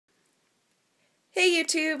Hey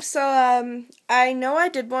YouTube, so I know I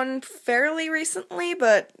did one fairly recently,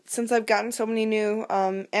 but since I've gotten so many new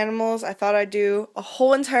animals, I thought I'd do a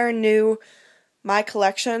whole entire new my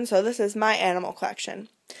collection. So this is my animal collection.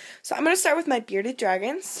 So I'm going to start with my bearded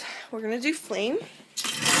dragons. We're going to do Flame.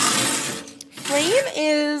 Flame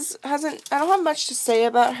I don't have much to say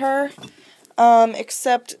about her,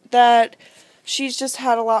 except that she's just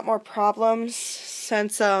had a lot more problems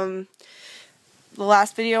since the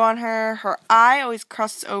last video on her. Her eye always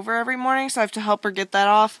crusts over every morning, so I have to help her get that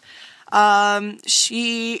off.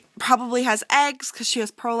 She probably has eggs because she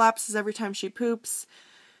has prolapses every time she poops.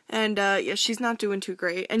 And yeah, she's not doing too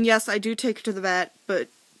great. And yes, I do take her to the vet, but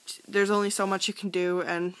there's only so much you can do,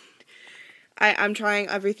 and I'm trying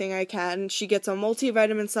everything I can. She gets a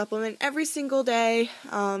multivitamin supplement every single day.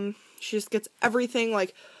 She just gets everything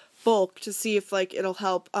like bulk to see if like it'll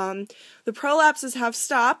help. The prolapses have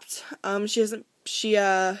stopped.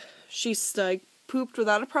 She's like pooped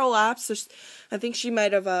without a prolapse, so I think she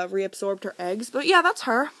might have reabsorbed her eggs. But yeah, that's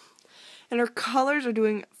her. And her colors are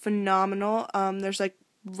doing phenomenal. There's like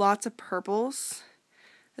lots of purples.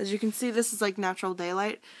 As you can see, this is like natural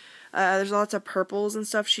daylight. There's lots of purples and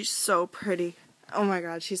stuff. She's so pretty. Oh my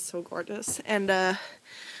god, she's so gorgeous. And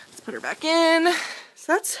let's put her back in.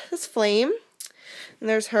 So that's Flame. And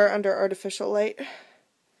there's her under artificial light.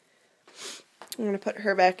 I'm going to put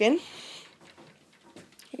her back in.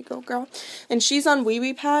 Here you go, girl. And she's on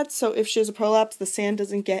wee-wee pads, so if she has a prolapse, the sand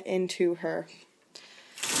doesn't get into her.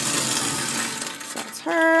 So that's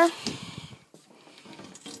her.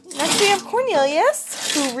 Next we have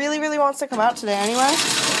Cornelius, who really wants to come out today anyway.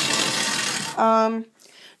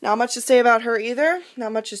 Not much to say about her either.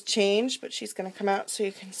 Not much has changed, but she's going to come out so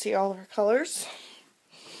you can see all of her colors.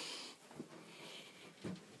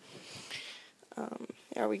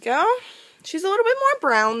 There we go. She's a little bit more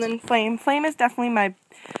brown than Flame. Flame is definitely my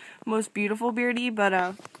most beautiful beardie, but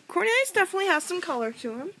Cornelius definitely has some color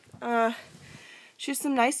to him. She has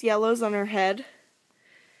some nice yellows on her head.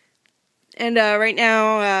 And right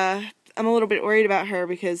now, I'm a little bit worried about her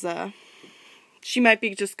because she might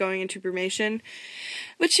be just going into brumation.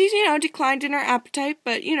 But she's, declined in her appetite,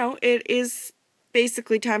 but, it is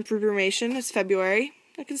basically time for brumation. It's February.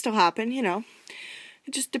 It can still happen, It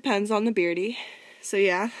just depends on the beardie. So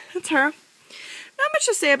yeah, that's her. Not much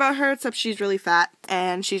to say about her except she's really fat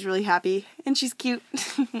and she's really happy and she's cute.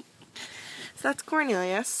 So that's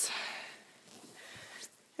Cornelius.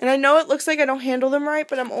 And I know it looks like I don't handle them right,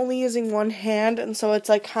 but I'm only using one hand, and so it's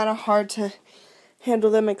like kind of hard to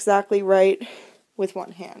handle them exactly right with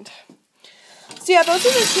one hand. So yeah, those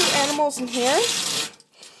are the two animals in here.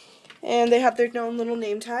 And they have their own little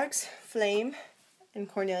name tags, Flame and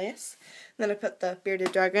Cornelius. And then I put the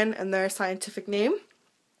bearded dragon and their scientific name.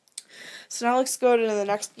 So now let's go to the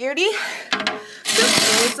next beardie.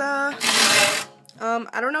 Rosa.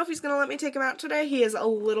 I don't know if he's going to let me take him out today. He is a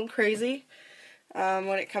little crazy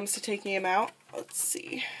when it comes to taking him out. Let's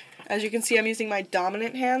see. As you can see, I'm using my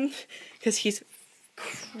dominant hand because he's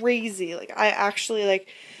crazy. Like, I actually,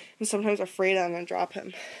 am sometimes afraid I'm going to drop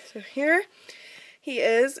him. So here he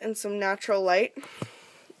is in some natural light.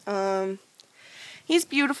 He's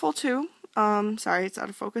beautiful too. Sorry, it's out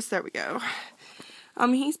of focus. There we go.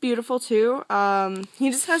 He's beautiful too. He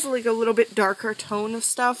just has like a little bit darker tone of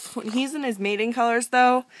stuff. When he's in his mating colors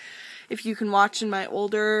though, if you can watch in my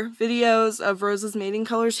older videos of Rosa's mating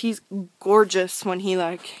colors, he's gorgeous when he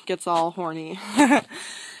gets all horny.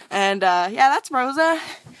 And yeah, that's Rosa.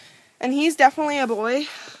 And he's definitely a boy.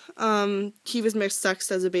 He was mixed sex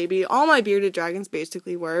as a baby. All my bearded dragons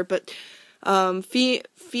basically were, but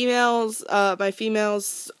females, my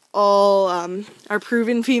females all are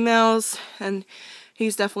proven females, and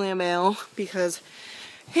he's definitely a male because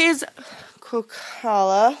his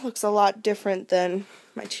Kokala looks a lot different than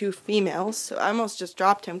my two females. So I almost just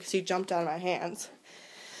dropped him because he jumped out of my hands.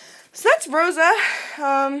 So that's Rosa.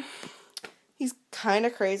 He's kind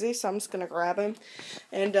of crazy, so I'm just going to grab him.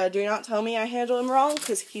 And do not tell me I handle him wrong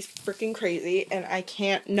because he's freaking crazy and I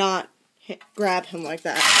can't not grab him like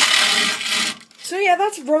that. So yeah,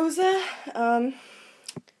 that's Rosa.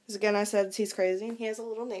 As again I said, he's crazy. He has a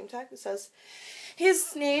little name tag that says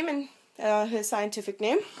his name and his scientific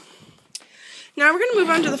name. Now we're going to move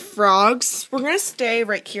on to the frogs. We're going to stay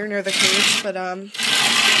right here near the cage, but I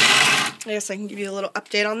guess I can give you a little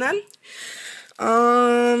update on them.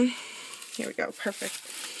 Here we go, perfect.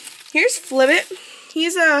 Here's Flibbit.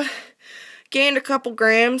 He's gained a couple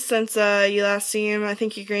grams since you last see him. I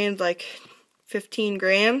think he gained like 15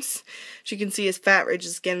 grams. As you can see, his fat ridge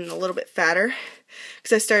is getting a little bit fatter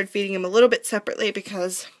because I started feeding him a little bit separately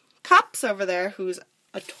because Cops over there, who's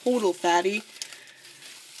a total fatty,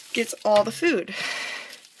 gets all the food.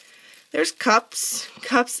 There's Cups.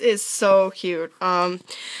 Cups is so cute. But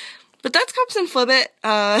that's Cups and Flibbit.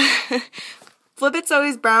 Flibbit's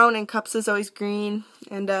always brown and Cups is always green.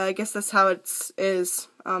 And I guess that's how it is.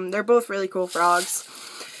 They're both really cool frogs.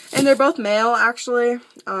 And they're both male, actually.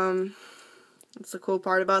 That's the cool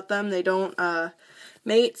part about them. They don't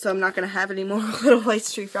mate, so I'm not going to have any more little white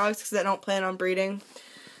street frogs because I don't plan on breeding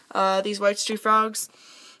these white street frogs.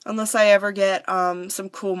 Unless I ever get some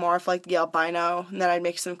cool morph like the albino, and then I'd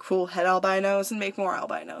make some cool head albinos and make more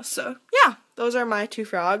albinos. So, yeah, those are my 2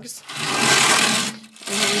 frogs.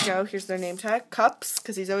 And here we go. Here's their name tag. Cups,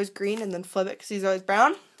 because he's always green, and then Flibbit, because he's always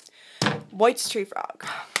brown. White street frog.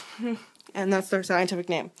 And that's their scientific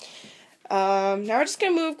name. Now we're just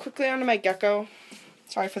going to move quickly onto my gecko.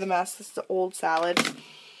 Sorry for the mess. This is the old salad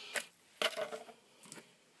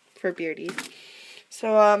for Beardy.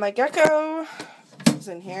 So, my gecko is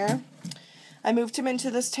in here. I moved him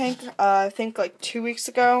into this tank, I think like 2 weeks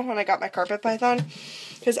ago when I got my carpet python.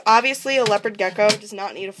 Because obviously a leopard gecko does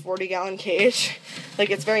not need a 40-gallon cage.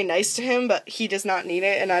 Like, it's very nice to him, but he does not need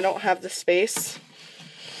it, and I don't have the space.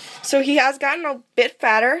 So he has gotten a bit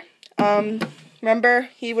fatter. Remember,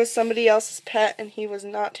 he was somebody else's pet, and he was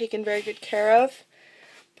not taken very good care of.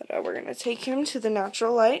 But we're going to take him to the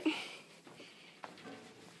natural light.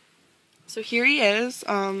 So here he is.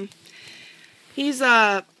 He's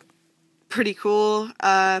pretty cool,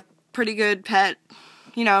 pretty good pet.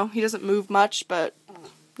 You know, he doesn't move much, but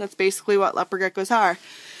that's basically what leopard geckos are.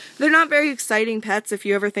 They're not very exciting pets if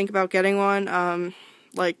you ever think about getting one.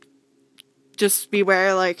 Like, just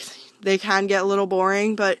beware, like, they can get a little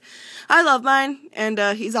boring, but I love mine, and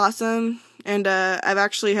he's awesome, and I've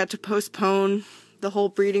actually had to postpone the whole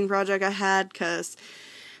breeding project I had, because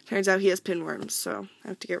turns out he has pinworms, so I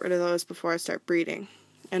have to get rid of those before I start breeding.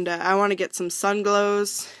 And I want to get some sun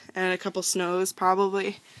glows and a couple snows,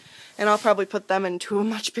 probably. And I'll probably put them into a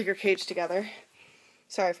much bigger cage together.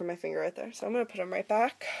 Sorry for my finger right there. So I'm going to put him right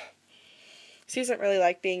back. He doesn't really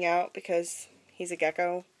like being out because he's a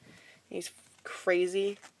gecko. He's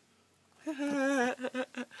crazy. There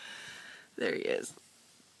he is.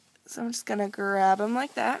 So I'm just going to grab him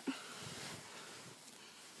like that. Come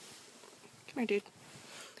here, dude.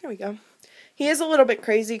 There we go. He is a little bit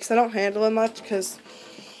crazy because I don't handle him much because,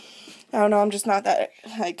 I don't know, I'm just not that,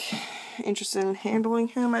 like, interested in handling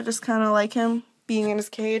him. I just kind of like him being in his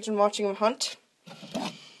cage and watching him hunt.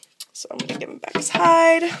 So I'm going to give him back his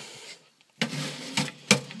hide.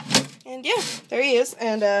 And yeah, there he is.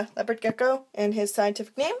 And leopard gecko and his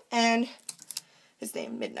scientific name and his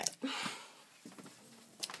name, Midnight.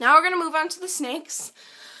 Now we're going to move on to the snakes.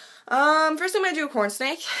 First I'm going to do a corn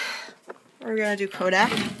snake. We're going to do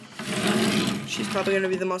Kodak. She's probably going to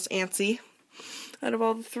be the most antsy out of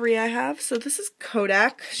all the 3 I have. So this is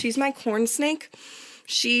Kodak. She's my corn snake.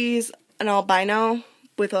 She's an albino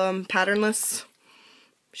with patternless.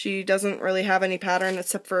 She doesn't really have any pattern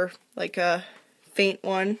except for like a faint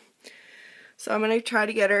one. So I'm going to try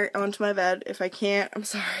to get her onto my bed. If I can't, I'm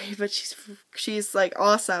sorry, but she's like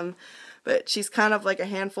awesome. But she's kind of like a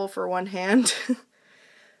handful for one hand.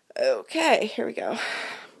 Okay, here we go.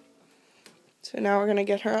 So now we're going to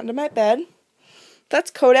get her onto my bed.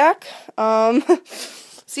 That's Kodak.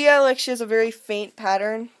 See how like she has a very faint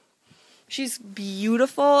pattern? She's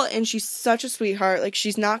beautiful and she's such a sweetheart. Like,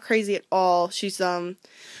 she's not crazy at all. She's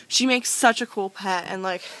she makes such a cool pet, and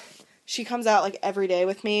like she comes out like every day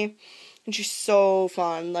with me and she's so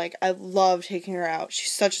fun. Like, I love taking her out.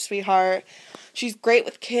 She's such a sweetheart. She's great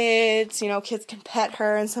with kids. You know, kids can pet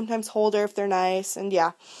her and sometimes hold her if they're nice. And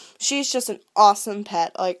yeah, she's just an awesome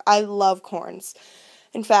pet. Like, I love corns.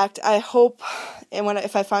 In fact, I hope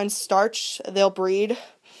if I find Starch, they'll breed.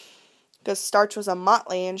 Because Starch was a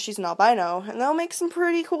motley and she's an albino. And they'll make some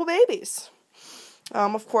pretty cool babies.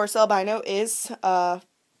 Of course, albino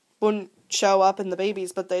wouldn't show up in the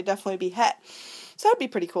babies, but they'd definitely be het. So that'd be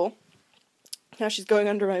pretty cool. Now she's going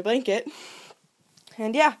under my blanket.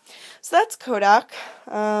 And yeah, so that's Kodak.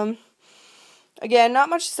 Again, not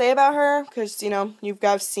much to say about her, because, you know, you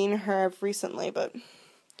guys have seen her recently, but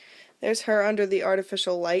there's her under the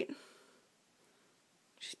artificial light.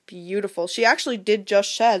 She's beautiful. She actually did just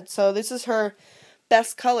shed, so this is her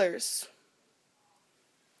best colors.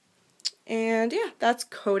 And yeah, that's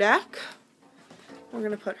Kodak. We're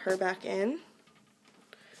going to put her back in.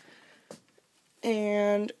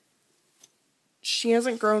 And she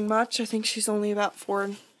hasn't grown much. I think she's only about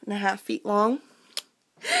 4.5 feet long.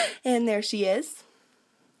 And there she is.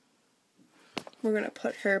 We're going to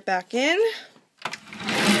put her back in.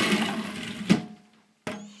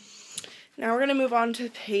 Now we're going to move on to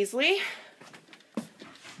Paisley.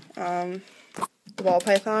 The ball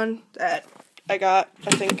python that I got,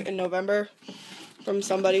 I think, in November. from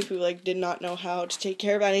somebody who, like, did not know how to take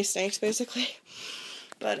care of any snakes, basically.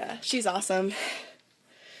 But, she's awesome.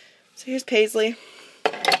 So here's Paisley.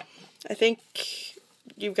 I think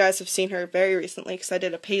you guys have seen her very recently because I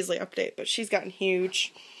did a Paisley update, but she's gotten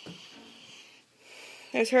huge.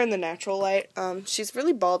 There's her in the natural light. She's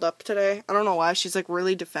really balled up today. I don't know why. She's, like,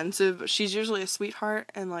 really defensive, but she's usually a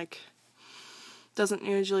sweetheart and, like, doesn't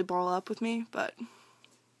usually ball up with me, but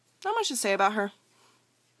not much to say about her.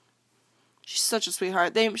 She's such a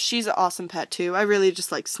sweetheart. She's an awesome pet, too. I really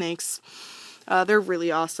just like snakes. They're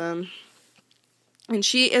really awesome. And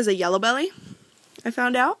she is a yellow belly, I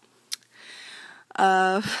found out.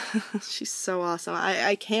 She's so awesome.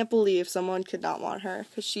 I can't believe someone could not want her,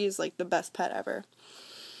 because she's, like, the best pet ever.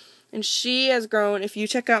 And she has grown. If you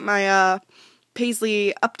check out my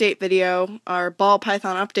Paisley update video, our ball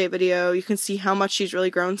python update video, you can see how much she's really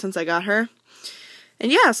grown since I got her.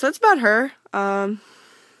 And yeah, so that's about her.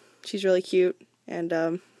 She's really cute,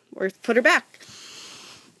 and we're put her back.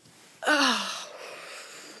 Oh.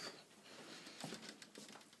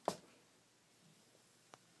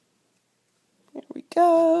 There we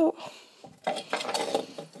go.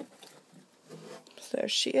 So there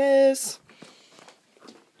she is.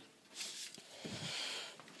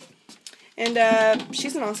 And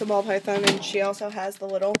she's an awesome ball python, and she also has the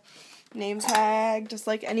little name tag, just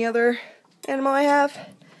like any other animal I have.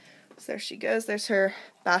 So there she goes. There's her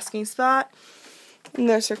basking spot, and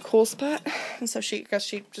there's her cool spot. And so she just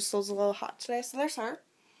feels a little hot today, so there's her.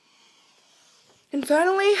 And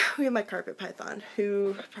finally, we have my carpet python,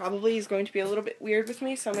 who probably is going to be a little bit weird with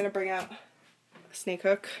me, so I'm going to bring out a snake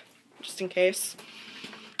hook, just in case.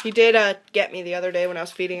 He did get me the other day when I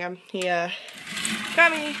was feeding him. He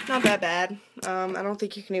got me, not that bad. I don't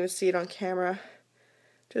think you can even see it on camera.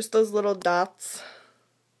 Just those little dots.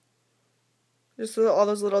 Just all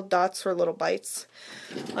those little dots for little bites,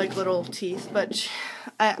 like little teeth. But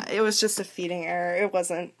it was just a feeding error. It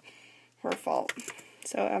wasn't her fault.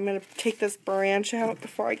 So I'm going to take this branch out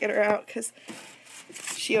before I get her out, because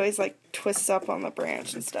she always, like, twists up on the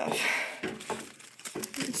branch and stuff.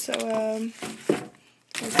 And so,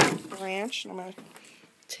 there's that branch, and I'm going to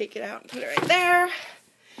take it out and put it right there.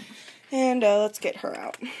 And let's get her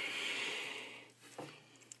out.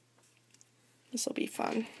 This will be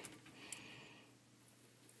fun.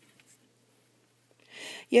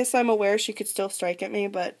 Yes, I'm aware she could still strike at me,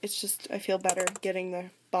 but it's just, I feel better getting the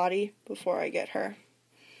body before I get her.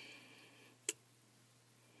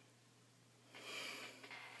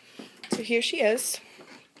 So here she is.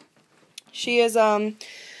 She is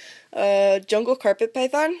a jungle carpet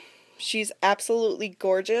python. She's absolutely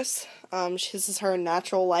gorgeous. This is her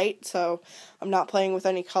natural light, so I'm not playing with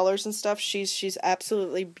any colors and stuff. She's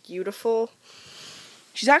absolutely beautiful.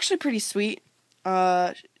 She's actually pretty sweet.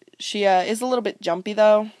 She is a little bit jumpy,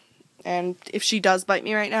 though, and if she does bite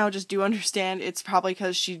me right now, just do understand it's probably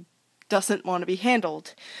because she doesn't want to be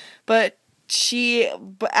handled. But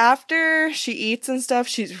after she eats and stuff,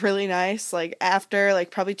 she's really nice. Like, after,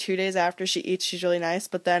 like, probably 2 days after she eats, she's really nice,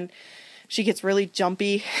 but then she gets really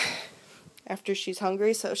jumpy after she's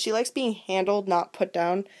hungry, so she likes being handled, not put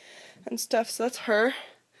down and stuff. So that's her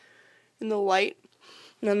in the light,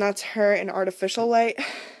 and then that's her in artificial light.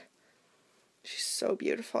 She's so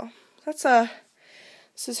beautiful. This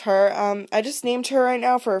is her. I just named her right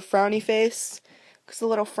now for a frowny face, because a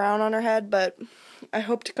little frown on her head, but I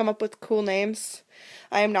hope to come up with cool names.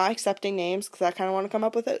 I am not accepting names, because I kind of want to come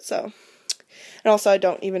up with it, so. And also, I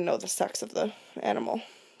don't even know the sex of the animal.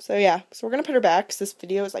 So yeah, so we're going to put her back, because this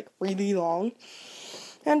video is, like, really long.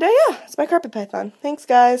 And yeah, it's my carpet python. Thanks,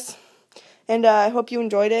 guys. And I hope you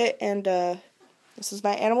enjoyed it, and this is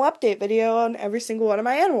my animal update video on every single one of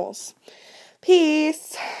my animals.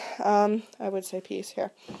 Peace. I would say peace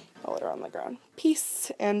here. I'll let her on the ground.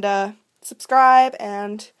 Peace, and subscribe,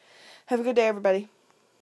 and have a good day, everybody.